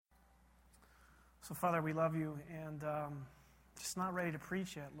So, Father, we love you, and just not ready to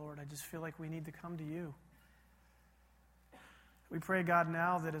preach yet, Lord. I just feel like we need to come to you. We pray, God,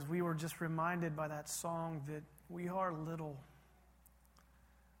 now that as we were just reminded by that song that we are little,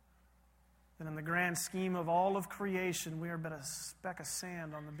 that in the grand scheme of all of creation, we are but a speck of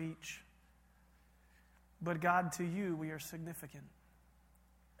sand on the beach. But God, to you, we are significant.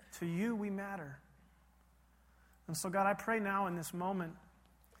 To you, we matter. And so, God, I pray now in this moment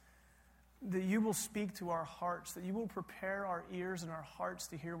that you will speak to our hearts, that you will prepare our ears and our hearts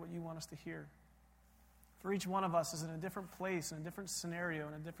to hear what you want us to hear. For each one of us is in a different place, in a different scenario,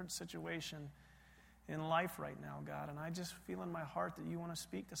 in a different situation in life right now, God. And I just feel in my heart that you want to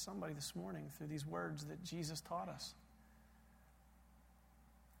speak to somebody this morning through these words that Jesus taught us.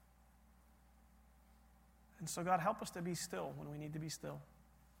 And so, God, help us to be still when we need to be still.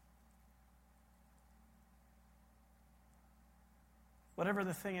 Whatever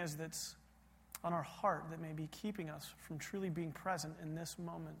the thing is that's on our heart that may be keeping us from truly being present in this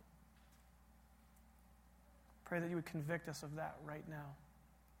moment, pray that you would convict us of that right now.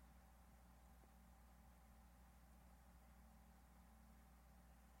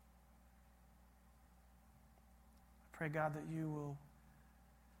 I pray, God, that you will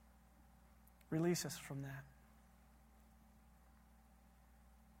release us from that.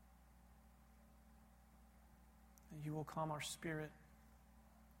 That you will calm our spirit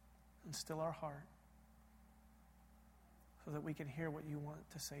and still our heart so that we can hear what you want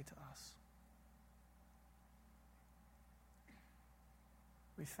to say to us.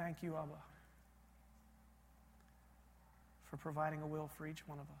 We thank you, Abba, for providing a will for each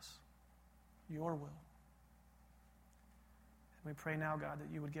one of us, your will. And we pray now, God,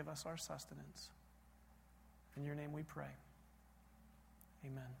 that you would give us our sustenance. In your name we pray.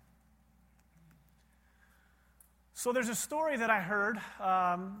 Amen. So there's a story that I heard.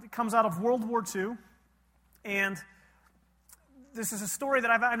 It comes out of World War II. And this is a story that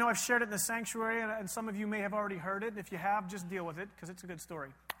I know I've shared it in the sanctuary, and some of you may have already heard it. If you have, just deal with it, because it's a good story.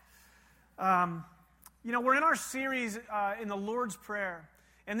 We're in our series in the Lord's Prayer.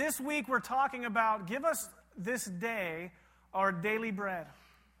 And this week we're talking about, give us this day our daily bread.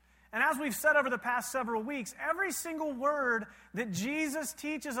 And as we've said over the past several weeks, every single word that Jesus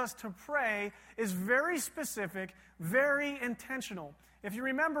teaches us to pray is very specific, very intentional. If you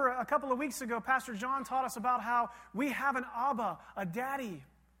remember a couple of weeks ago, Pastor John taught us about how we have an Abba, a daddy,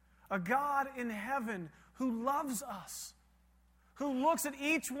 a God in heaven who loves us, who looks at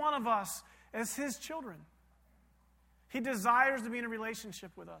each one of us as his children. He desires to be in a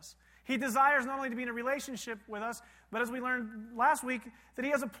relationship with us. He desires not only to be in a relationship with us, but as we learned last week, that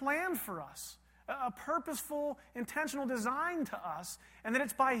he has a plan for us, a purposeful, intentional design to us, and that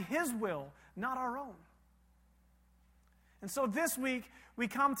it's by his will, not our own. And so this week, we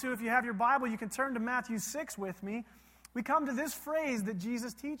come to, if you have your Bible, you can turn to Matthew 6 with me. We come to this phrase that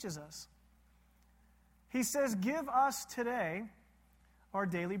Jesus teaches us. He says, give us today our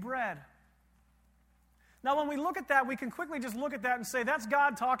daily bread. Now, when we look at that, we can quickly just look at that and say, that's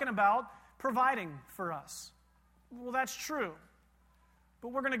God talking about providing for us. Well, that's true. But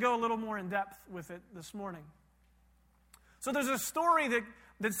we're going to go a little more in depth with it this morning. So there's a story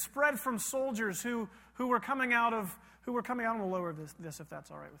that spread from soldiers who were coming out of, I'm going to lower this if that's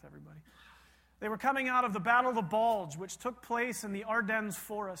all right with everybody. They were coming out of the Battle of the Bulge, which took place in the Ardennes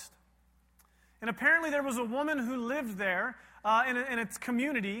forest. And apparently there was a woman who lived there in its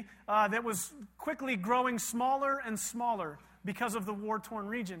community that was quickly growing smaller and smaller because of the war-torn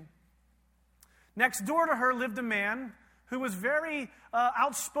region. Next door to her lived a man who was very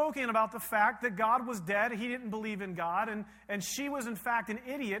outspoken about the fact that God was dead. He didn't believe in God, and she was, in fact, an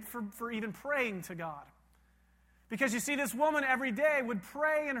idiot for even praying to God. Because you see, this woman every day would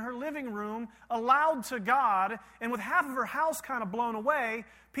pray in her living room aloud to God, and with half of her house kind of blown away,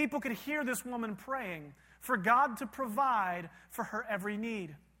 people could hear this woman praying for God to provide for her every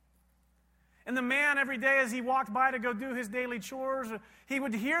need. And the man every day as he walked by to go do his daily chores, he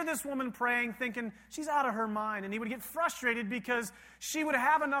would hear this woman praying, thinking, she's out of her mind. And he would get frustrated because she would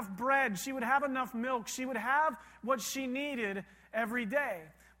have enough bread, she would have enough milk, she would have what she needed every day.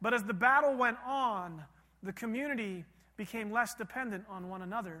 But as the battle went on, the community became less dependent on one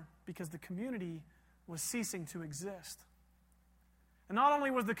another because the community was ceasing to exist. And not only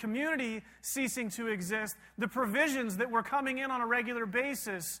was the community ceasing to exist, the provisions that were coming in on a regular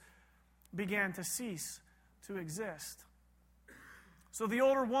basis began to cease to exist. So the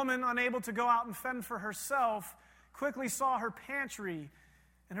older woman, unable to go out and fend for herself, quickly saw her pantry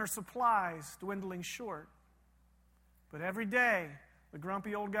and her supplies dwindling short. But every day, the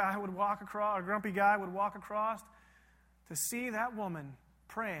grumpy guy would walk across to see that woman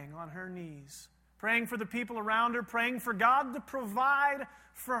praying on her knees, praying for the people around her, praying for God to provide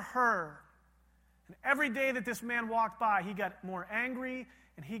for her. And every day that this man walked by, he got more angry,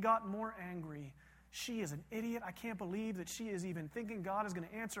 and he got more angry. She is an idiot. I can't believe that she is even thinking God is going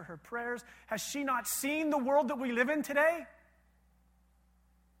to answer her prayers. Has she not seen the world that we live in today?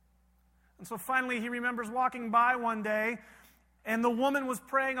 And so finally he remembers walking by one day, and the woman was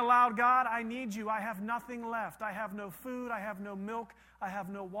praying aloud, God, I need you. I have nothing left. I have no food. I have no milk. I have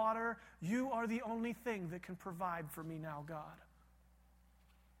no water. You are the only thing that can provide for me now, God.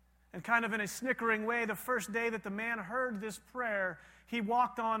 And kind of in a snickering way, the first day that the man heard this prayer, he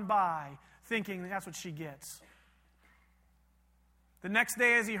walked on by thinking that's what she gets. The next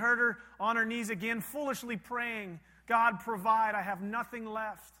day, as he heard her on her knees again, foolishly praying, God, provide, I have nothing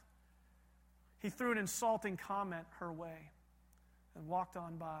left, he threw an insulting comment her way and walked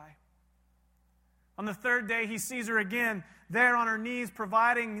on by. On the third day, he sees her again, there on her knees,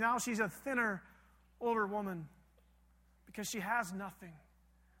 providing. Now she's a thinner, older woman because she has nothing.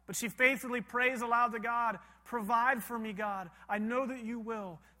 But she faithfully prays aloud to God, provide for me, God. I know that you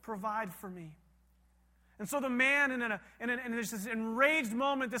will provide for me. And so the man, in this enraged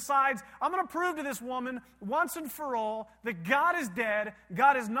moment, decides, I'm going to prove to this woman once and for all that God is dead,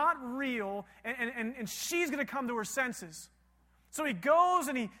 God is not real, and she's going to come to her senses. So he goes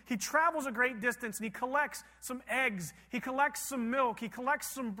and he travels a great distance, and he collects some eggs, he collects some milk, he collects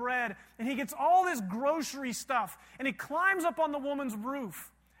some bread, and he gets all this grocery stuff, and he climbs up on the woman's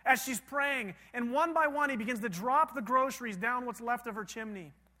roof as she's praying, and one by one he begins to drop the groceries down what's left of her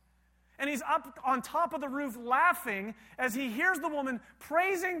chimney. And he's up on top of the roof laughing as he hears the woman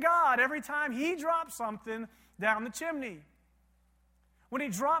praising God every time he drops something down the chimney. When he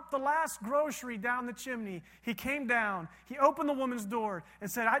dropped the last grocery down the chimney, he came down, he opened the woman's door and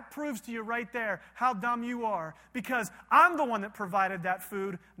said, "It proves to you right there how dumb you are, because I'm the one that provided that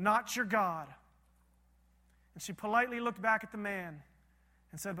food, not your God." And she politely looked back at the man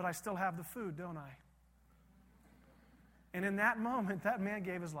and said, "But I still have the food, don't I?" And in that moment, that man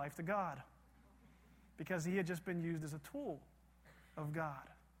gave his life to God because he had just been used as a tool of God.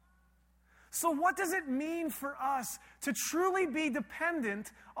 So what does it mean for us to truly be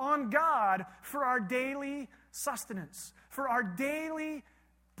dependent on God for our daily sustenance, for our daily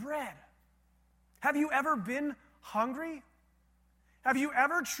bread? Have you ever been hungry? Have you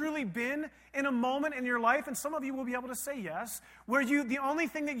ever truly been in a moment in your life, and some of you will be able to say yes, where the only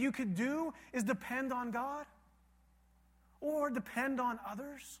thing that you could do is depend on God or depend on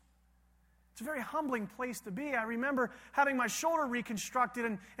others? It's a very humbling place to be. I remember having my shoulder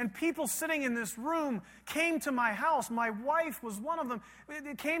reconstructed, and people sitting in this room came to my house. My wife was one of them.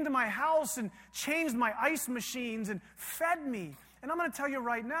 They came to my house and changed my ice machines and fed me. And I'm going to tell you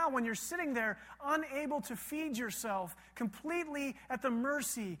right now, when you're sitting there unable to feed yourself, completely at the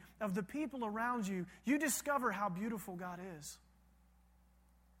mercy of the people around you, you discover how beautiful God is.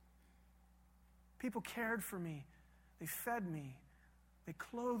 People cared for me. They fed me. They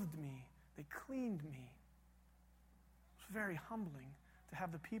clothed me. They cleaned me. It was very humbling to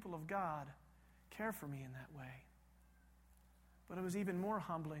have the people of God care for me in that way. But it was even more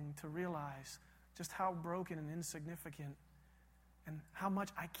humbling to realize just how broken and insignificant and how much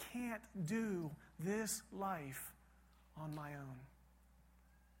I can't do this life on my own.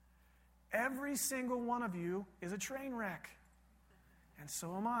 Every single one of you is a train wreck, and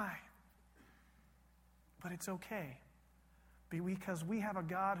so am I. But it's okay, because we have a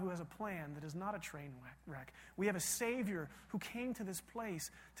God who has a plan that is not a train wreck. We have a Savior who came to this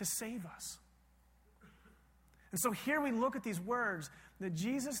place to save us. And so here we look at these words that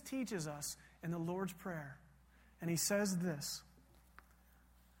Jesus teaches us in the Lord's Prayer. And he says this: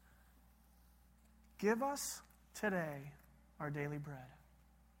 "Give us today our daily bread."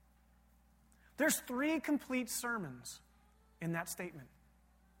 There's 3 complete sermons in that statement.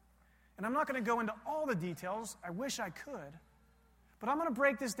 And I'm not going to go into all the details. I wish I could. But I'm going to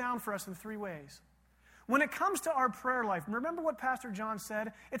break this down for us in 3 ways. When it comes to our prayer life, remember what Pastor John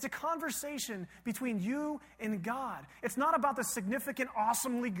said? It's a conversation between you and God. It's not about the significant,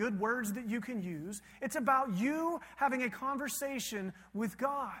 awesomely good words that you can use. It's about you having a conversation with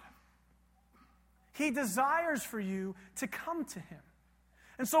God. He desires for you to come to him.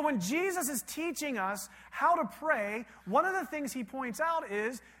 And so when Jesus is teaching us how to pray, one of the things he points out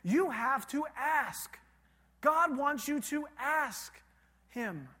is you have to ask. God wants you to ask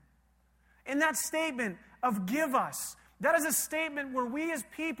him. In that statement of "give us," that is a statement where we as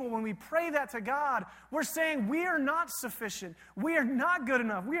people, when we pray that to God, we're saying we are not sufficient. We are not good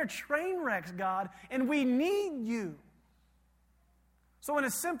enough. We are train wrecks, God, and we need you. So in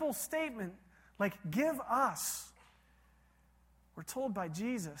a simple statement like "give us," we're told by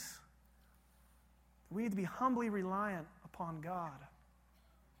Jesus We need to be humbly reliant upon God.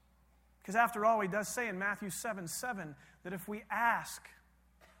 Because after all, he does say in Matthew 7:7 that if we ask,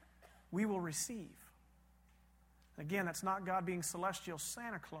 we will receive. Again, that's not God being celestial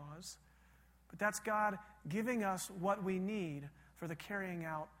Santa Claus, but that's God giving us what we need for the carrying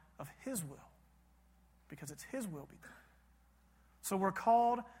out of his will, because it's his will be done. So we're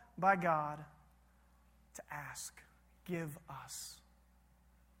called by God to ask, give us.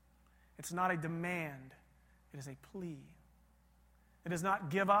 It's not a demand, it is a plea. It is not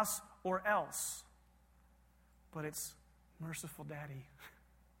give us or else, but it's merciful Daddy,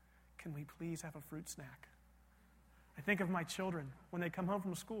 can we please have a fruit snack? I think of my children when they come home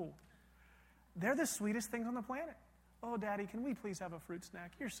from school. They're the sweetest things on the planet. Oh, Daddy, can we please have a fruit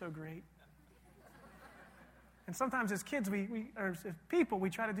snack? You're so great. And sometimes as kids, or as people, we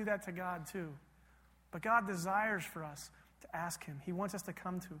try to do that to God too. But God desires for us to ask him. He wants us to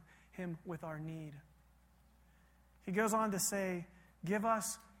come to him with our need. He goes on to say, give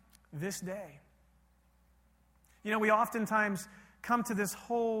us this day. You know, we oftentimes come to this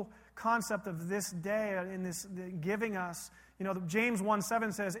whole concept of this day in this giving us. You know, James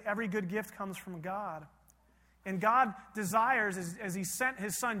 1:7 says, every good gift comes from God. And God desires, as he sent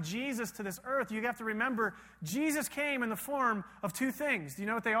his son Jesus to this earth, you have to remember, Jesus came in the form of two things. Do you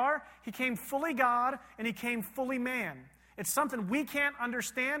know what they are? He came fully God and he came fully man. It's something we can't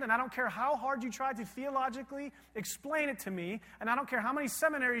understand, and I don't care how hard you try to theologically explain it to me, and I don't care how many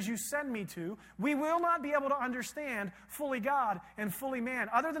seminaries you send me to, we will not be able to understand fully God and fully man,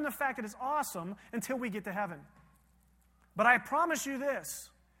 other than the fact that it's awesome until we get to heaven. But I promise you this,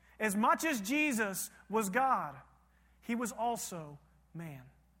 as much as Jesus was God, he was also man.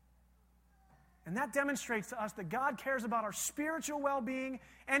 And that demonstrates to us that God cares about our spiritual well-being,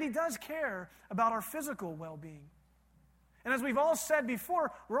 and he does care about our physical well-being. And as we've all said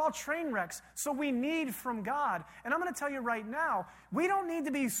before, we're all train wrecks, so we need from God. And I'm going to tell you right now, we don't need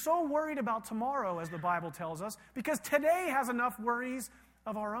to be so worried about tomorrow, as the Bible tells us, because today has enough worries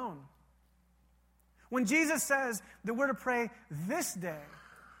of our own. When Jesus says that we're to pray this day,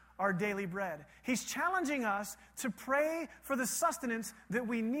 our daily bread, he's challenging us to pray for the sustenance that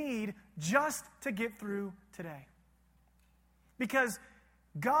we need just to get through today. Because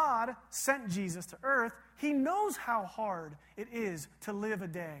God sent Jesus to earth. He knows how hard it is to live a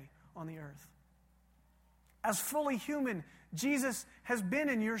day on the earth. As fully human, Jesus has been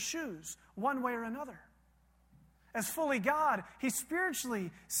in your shoes, one way or another. As fully God, he's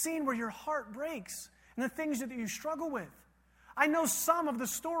spiritually seen where your heart breaks and the things that you struggle with. I know some of the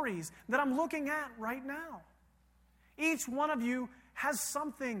stories that I'm looking at right now. Each one of you has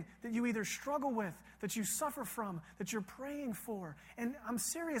something that you either struggle with, that you suffer from, that you're praying for. And I'm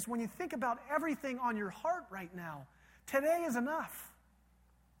serious, when you think about everything on your heart right now, today is enough,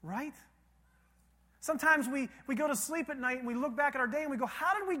 right? Sometimes we go to sleep at night and we look back at our day and we go,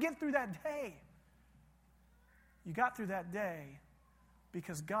 how did we get through that day? You got through that day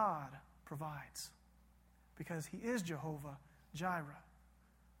because God provides, because he is Jehovah Jireh.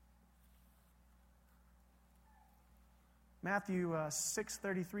 Matthew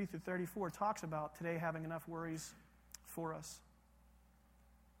 6:33 through 34 talks about today having enough worries for us.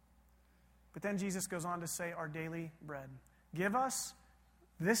 But then Jesus goes on to say, our daily bread. Give us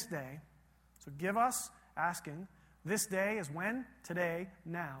this day. So give us, asking, this day is when? Today,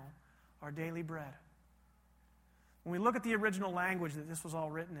 now, our daily bread. When we look at the original language that this was all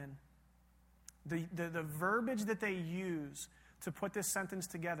written in, the verbiage that they use to put this sentence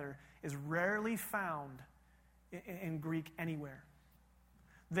together is rarely found in Greek anywhere.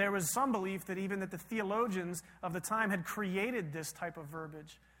 There was some belief that even that the theologians of the time had created this type of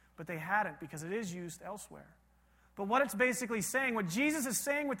verbiage, but they hadn't because it is used elsewhere. But what it's basically saying, what Jesus is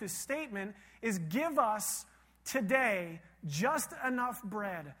saying with this statement is give us today just enough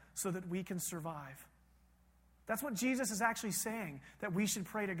bread so that we can survive. That's what Jesus is actually saying, that we should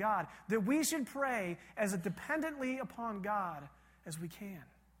pray to God, that we should pray as dependently upon God as we can.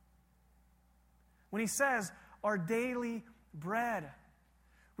 When he says, our daily bread,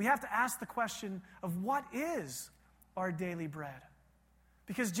 we have to ask the question of what is our daily bread?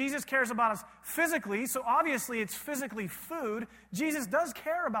 Because Jesus cares about us physically, so obviously it's physically food. Jesus does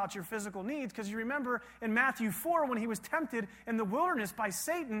care about your physical needs, because you remember in Matthew 4 when he was tempted in the wilderness by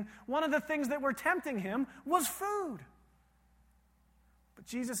Satan, one of the things that were tempting him was food. But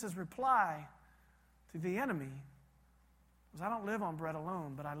Jesus' reply to the enemy was, I don't live on bread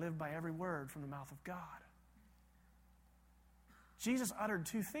alone, but I live by every word from the mouth of God. Jesus uttered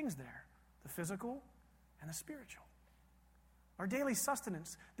two things there, the physical and the spiritual. Our daily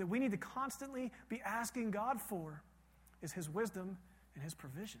sustenance that we need to constantly be asking God for is his wisdom and his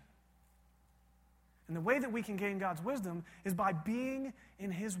provision. And the way that we can gain God's wisdom is by being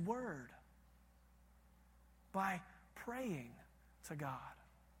in His Word, by praying to God.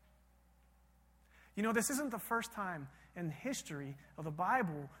 You know, this isn't the first time in the history of the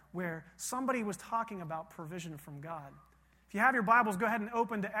Bible where somebody was talking about provision from God. If you have your Bibles, go ahead and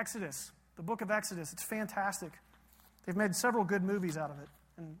open to Exodus, the book of Exodus. It's fantastic. They've made several good movies out of it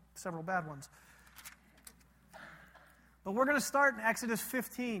and several bad ones. But we're going to start in Exodus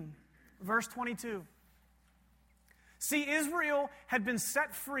 15, verse 22. See, Israel had been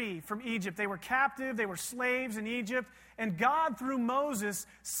set free from Egypt. They were captive, they were slaves in Egypt, and God, through Moses,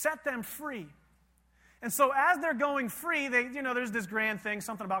 set them free. And so as they're going free, there's this grand thing,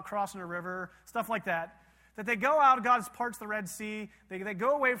 something about crossing a river, stuff like that they go out, God parts the Red Sea, they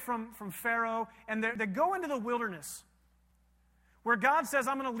go away from Pharaoh, and they go into the wilderness, where God says,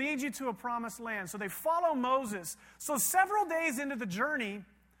 I'm going to lead you to a promised land. So they follow Moses. So several days into the journey,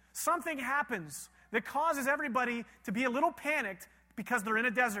 something happens that causes everybody to be a little panicked because they're in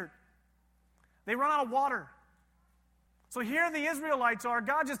a desert. They run out of water. So here the Israelites are.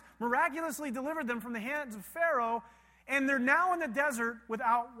 God just miraculously delivered them from the hands of Pharaoh, and they're now in the desert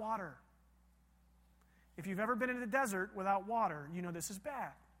without water. If you've ever been in the desert without water, you know this is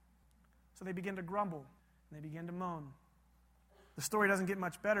bad. So they begin to grumble, and they begin to moan. The story doesn't get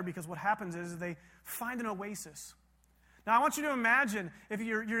much better because what happens is they find an oasis. Now, I want you to imagine if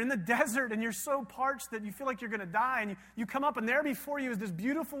you're in the desert and you're so parched that you feel like you're going to die, and you come up and there before you is this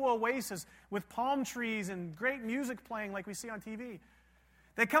beautiful oasis with palm trees and great music playing like we see on TV.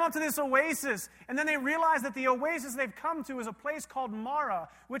 They come up to this oasis, and then they realize that the oasis they've come to is a place called Mara,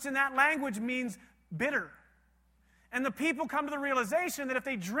 which in that language means bitter. And the people come to the realization that if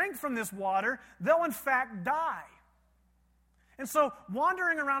they drink from this water, they'll in fact die. And so,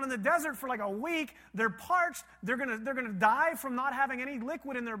 wandering around in the desert for like a week, they're parched, they're gonna die from not having any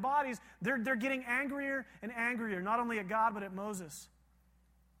liquid in their bodies. They're getting angrier and angrier, not only at God, but at Moses.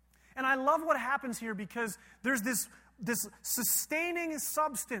 And I love what happens here because there's this sustaining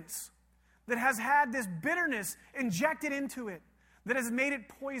substance that has had this bitterness injected into it, that has made it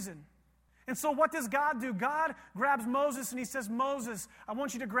poison. And so what does God do? God grabs Moses and He says, Moses, I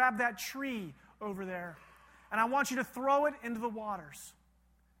want you to grab that tree over there, and I want you to throw it into the waters.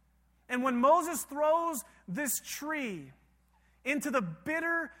 And when Moses throws this tree into the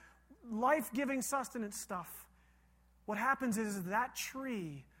bitter, life-giving sustenance stuff, what happens is that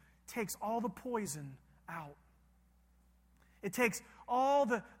tree takes all the poison out. It takes all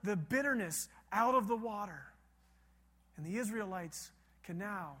the bitterness out of the water. And the Israelites can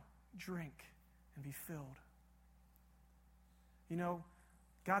now drink and be filled. You know,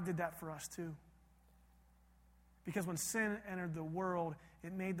 God did that for us too. Because when sin entered the world,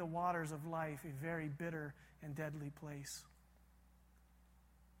 it made the waters of life a very bitter and deadly place.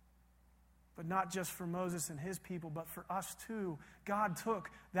 But not just for Moses and his people, but for us too. God took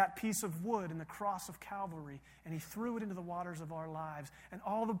that piece of wood in the cross of Calvary, and He threw it into the waters of our lives. And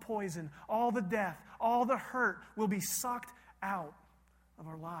all the poison, all the death, all the hurt will be sucked out of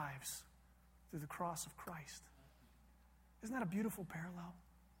our lives through the cross of Christ. Isn't that a beautiful parallel?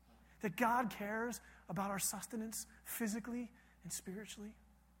 That God cares about our sustenance physically and spiritually.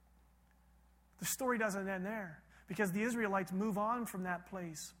 The story doesn't end there because the Israelites move on from that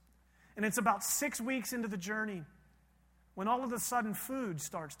place. And it's about 6 weeks into the journey when all of a sudden food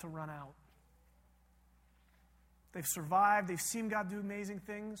starts to run out. They've survived. They've seen God do amazing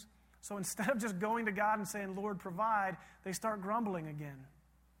things. So instead of just going to God and saying, Lord, provide, they start grumbling again.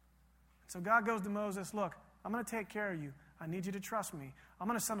 So God goes to Moses, look, I'm going to take care of you. I need you to trust me. I'm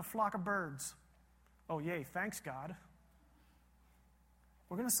going to send a flock of birds. Oh, yay, thanks, God.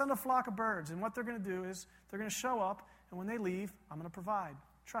 We're going to send a flock of birds, and what they're going to do is they're going to show up, and when they leave, I'm going to provide.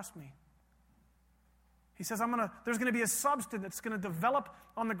 Trust me. He says, there's going to be a substance that's going to develop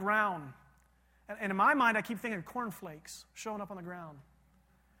on the ground. And in my mind, I keep thinking of cornflakes showing up on the ground.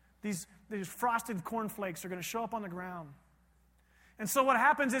 These frosted cornflakes are going to show up on the ground. And so what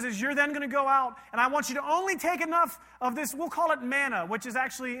happens is you're then going to go out, and I want you to only take enough of this, we'll call it manna, which is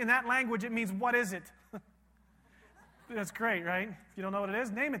actually, in that language, it means, what is it? That's great, right? If you don't know what it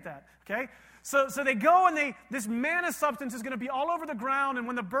is, name it that, okay? So they go, and this manna substance is going to be all over the ground, and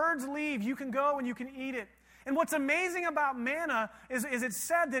when the birds leave, you can go and you can eat it. And what's amazing about manna is it's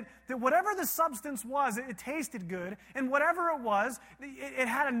said that whatever the substance was, it tasted good, and whatever it was, it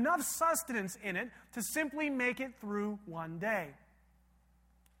had enough sustenance in it to simply make it through one day.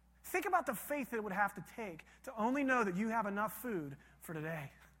 Think about the faith that it would have to take to only know that you have enough food for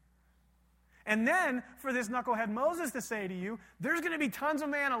today. And then for this knucklehead Moses to say to you, there's going to be tons of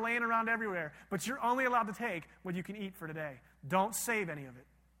manna laying around everywhere, but you're only allowed to take what you can eat for today. Don't save any of it.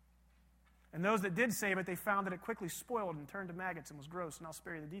 And those that did save it, they found that it quickly spoiled and turned to maggots and was gross, and I'll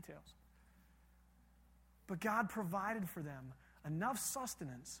spare you the details. But God provided for them enough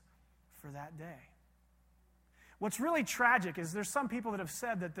sustenance for that day. What's really tragic is there's some people that have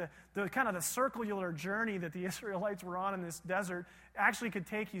said that the kind of the circular journey that the Israelites were on in this desert actually could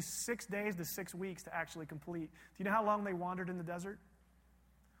take you 6 days to 6 weeks to actually complete. Do you know how long they wandered in the desert?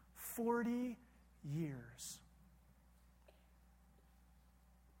 40 years.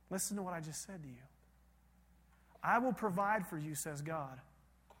 Listen to what I just said to you. I will provide for you, says God.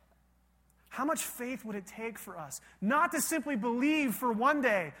 How much faith would it take for us not to simply believe for one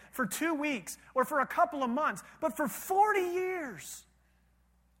day, for 2 weeks, or for a couple of months, but for 40 years?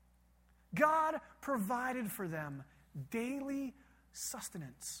 God provided for them daily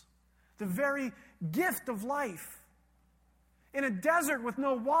sustenance, the very gift of life. In a desert with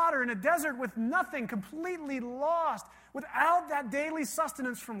no water, in a desert with nothing, completely lost, without that daily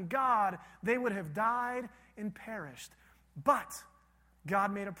sustenance from God, they would have died and perished. But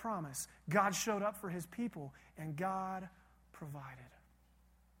God made a promise. God showed up for his people, and God provided.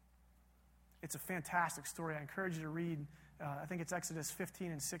 It's a fantastic story. I encourage you to read. I think it's Exodus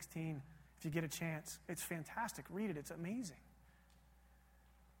 15 and 16, if you get a chance. It's fantastic. Read it. It's amazing.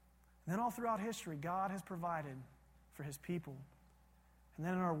 And then all throughout history, God has provided for his people. And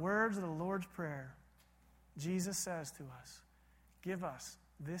then in our words of the Lord's Prayer, Jesus says to us, "Give us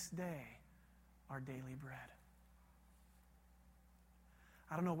this day our daily bread."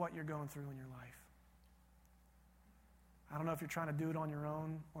 I don't know what you're going through in your life. I don't know if you're trying to do it on your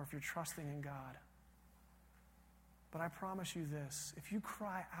own or if you're trusting in God. But I promise you this, if you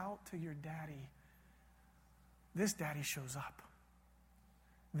cry out to your daddy, this daddy shows up.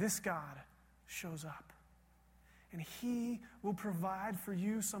 This God shows up. And he will provide for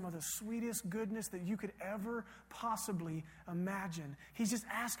you some of the sweetest goodness that you could ever possibly imagine. He's just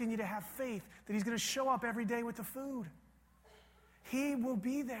asking you to have faith that he's going to show up every day with the food. He will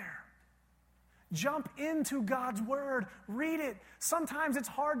be there. Jump into God's word. Read it. Sometimes it's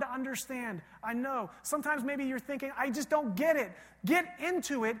hard to understand. I know. Sometimes maybe you're thinking, I just don't get it. Get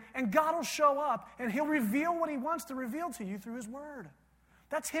into it, and God will show up, and he'll reveal what he wants to reveal to you through his word.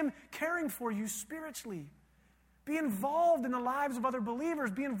 That's him caring for you spiritually. Be involved in the lives of other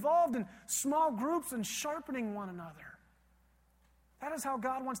believers. Be involved in small groups and sharpening one another. That is how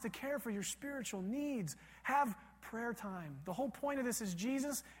God wants to care for your spiritual needs. Have prayer time. The whole point of this is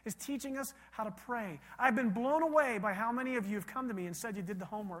Jesus is teaching us how to pray. I've been blown away by how many of you have come to me and said you did the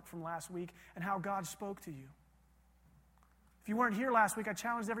homework from last week and how God spoke to you. If you weren't here last week, I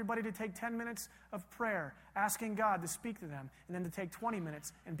challenged everybody to take 10 minutes of prayer, asking God to speak to them, and then to take 20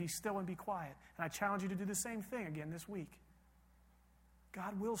 minutes and be still and be quiet. And I challenge you to do the same thing again this week.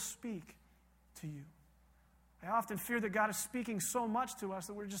 God will speak to you. I often fear that God is speaking so much to us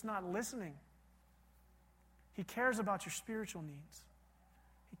that we're just not listening. He cares about your spiritual needs.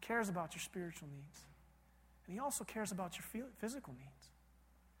 He cares about your spiritual needs. And he also cares about your physical needs.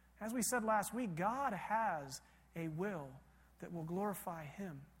 As we said last week, God has a will that will glorify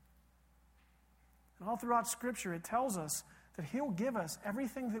him. And all throughout Scripture, it tells us that he'll give us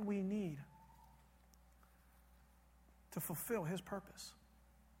everything that we need to fulfill his purpose.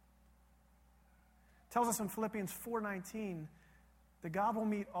 It tells us in Philippians 4:19 that God will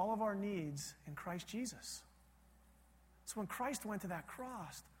meet all of our needs in Christ Jesus. So when Christ went to that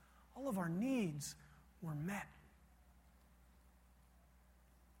cross, all of our needs were met.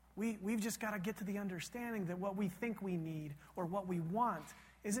 We've just got to get to the understanding that what we think we need or what we want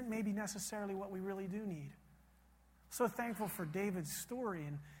isn't maybe necessarily what we really do need. So thankful for David's story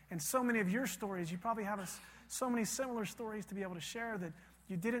and so many of your stories. You probably have so many similar stories to be able to share that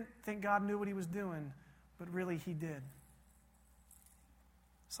you didn't think God knew what he was doing, but really he did.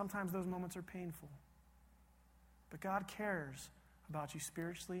 Sometimes those moments are painful. But God cares about you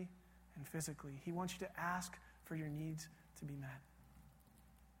spiritually and physically. He wants you to ask for your needs to be met.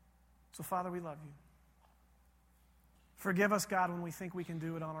 So, Father, we love you. Forgive us, God, when we think we can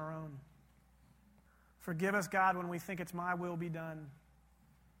do it on our own. Forgive us, God, when we think it's my will be done.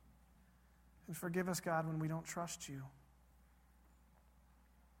 And forgive us, God, when we don't trust you.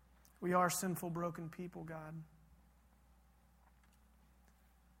 We are sinful, broken people, God.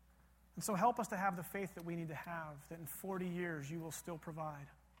 And so help us to have the faith that we need to have, that in 40 years you will still provide.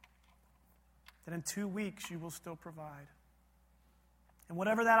 That in 2 weeks you will still provide. And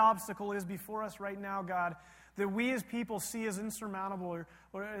whatever that obstacle is before us right now, God, that we as people see as insurmountable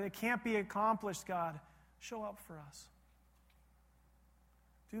or it can't be accomplished, God, show up for us.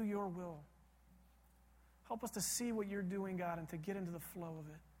 Do your will. Help us to see what you're doing, God, and to get into the flow of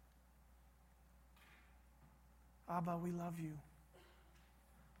it. Abba, we love you.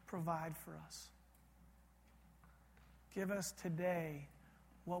 provide for us. Give us today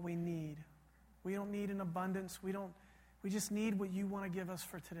what we need. We don't need an abundance. We just need what you want to give us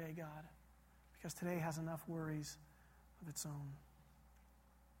for today, God, because today has enough worries of its own.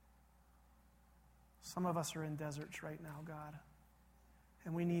 Some of us are in deserts right now, God,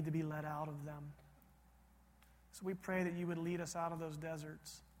 and we need to be led out of them. So we pray that you would lead us out of those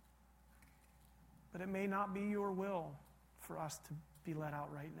deserts. But it may not be your will for us to be led out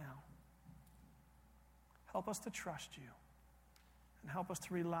right now. Help us to trust you, and help us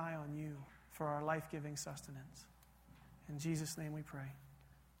to rely on you for our life-giving sustenance. In Jesus' name we pray.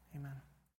 Amen.